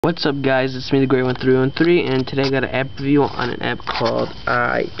What's up, guys? It's me, the Gray1313, and today I got an app review on an app called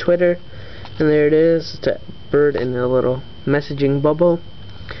iTwitter. And there it is. It's a bird in a little messaging bubble.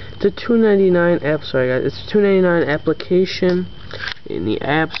 It's a $2.99 app. Sorry, guys. It's a $2.99 application in the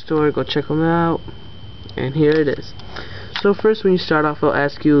App Store. Go check them out. And here it is. So first, when you start off, it'll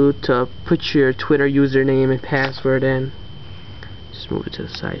ask you to put your Twitter username and password in. Just move it to the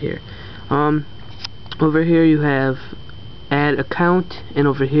side here. Over here you have add account, and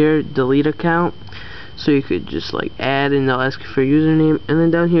over here delete account. So you could just like add, and they'll ask you for your username. And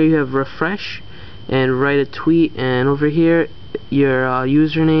then down here you have refresh and write a tweet, and over here your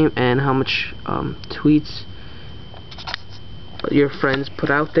username and how much tweets your friends put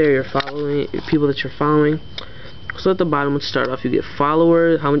out there, your following, people that you're following. So at the bottom, let's start off. You get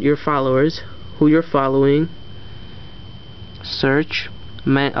followers, how many your followers, who you're following, search,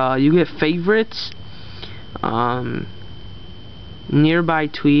 you get favorites, nearby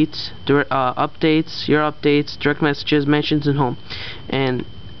tweets, updates, your updates, direct messages, mentions, and home. And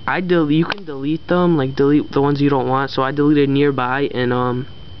you can delete them, like delete the ones you don't want. So I deleted nearby and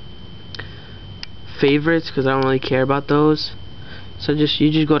favorites because I don't really care about those. So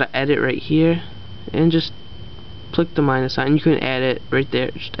you just go to edit right here and just click the minus sign. You can add it right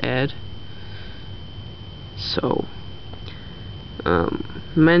there. Just add. So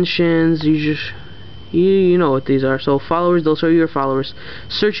mentions, you know what these are. So followers, they'll show you your followers.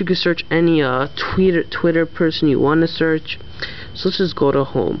 Search, you can search any Twitter person you want to search. So let's just go to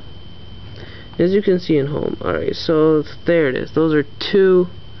home. As you can see in home. Alright, so there it is. Those are two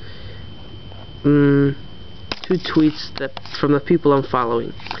tweets from the people I'm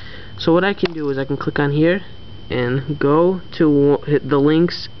following. So what I can do is I can click on here and go to hit the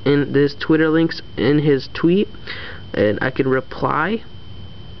links in this Twitter links in his tweet, and I can reply,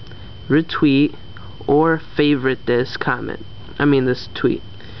 retweet, or favorite this comment. This tweet.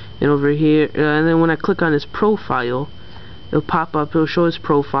 And over here, and then when I click on his profile, it'll pop up. It'll show his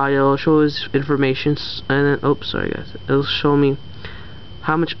profile, show his information, and then sorry guys, it'll show me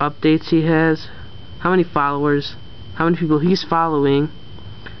how much updates he has, how many followers, how many people he's following,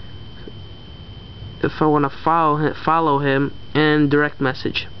 if I want to follow him, and direct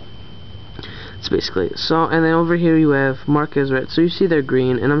message. That's basically it. So, and then over here you have mark as read. So you see they're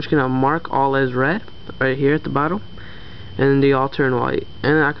green, and I'm just gonna mark all as read right here at the bottom, and they all turn white.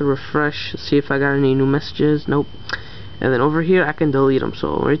 And then I can refresh, see if I got any new messages. Nope. And then over here I can delete them.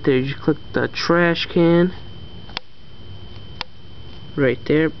 So right there, you click the trash can right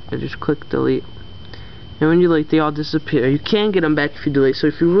there, and just click delete. And when you delete, they all disappear. You can get them back if you delete. So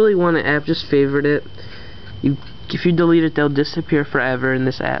if you really want an app, just favorite it. If you delete it, they'll disappear forever in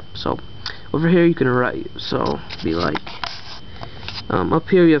this app. So over here you can write. So be like, up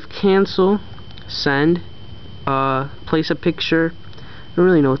here you have cancel, send, place a picture. I don't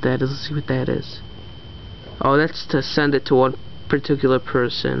really know what that is. Let's see what that is. Oh, that's to send it to one particular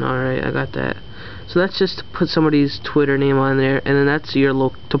person. Alright, I got that. So that's just to put somebody's Twitter name on there, and then that's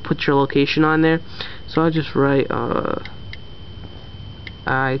to put your location on there. So I'll just write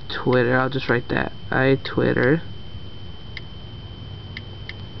iTwitter. I'll just write that, iTwitter.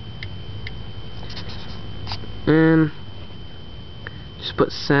 And just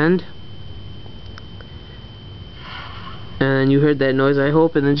put send. And you heard that noise, I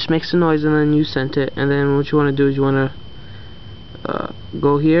hope, and then just makes a noise, and then you sent it. And then what you want to do is you want to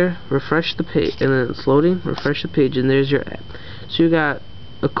go here, refresh the page, and then it's loading, refresh the page, and there's your app. So you got,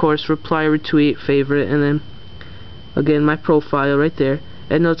 of course, reply, retweet, favorite, and then again my profile right there,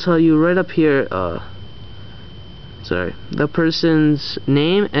 and they'll tell you right up here the person's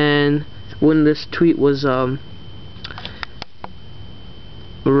name and when this tweet was written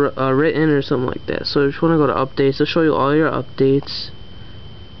or something like that. So if you want to go to updates, it'll show you all your updates,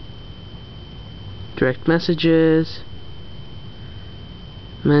 direct messages,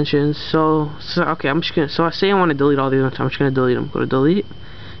 mentions. So okay, I'm just gonna, so I say I want to delete all these ones, I'm just gonna delete them. Go to delete,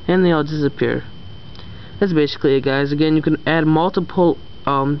 and they all disappear. That's basically it, guys. Again, you can add multiple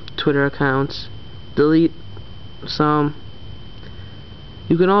Twitter accounts, delete some.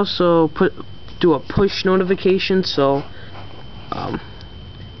 You can also do a push notification. So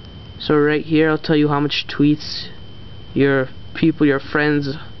so right here I'll tell you how much tweets your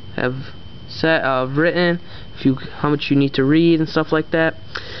friends have written, how much you need to read and stuff like that.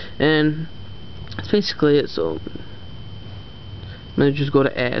 And that's basically it. So I'm gonna just go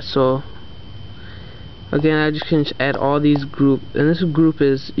to add. So again, I just can add all these groups, and this group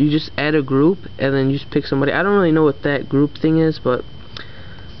is, you just add a group and then you just pick somebody. I don't really know what that group thing is, but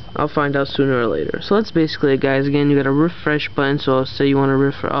I'll find out sooner or later. So that's basically it, guys. Again, you got a refresh button. So say you want to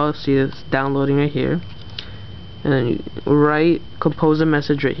refresh. Oh, see it's downloading right here. and then you compose a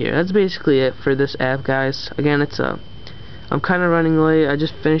message right here. That's basically it for this app, guys. Again, I'm kind of running late. I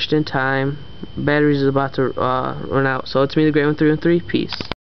just finished in time. Batteries is about to run out. So it's me, the Great 1 313. Peace.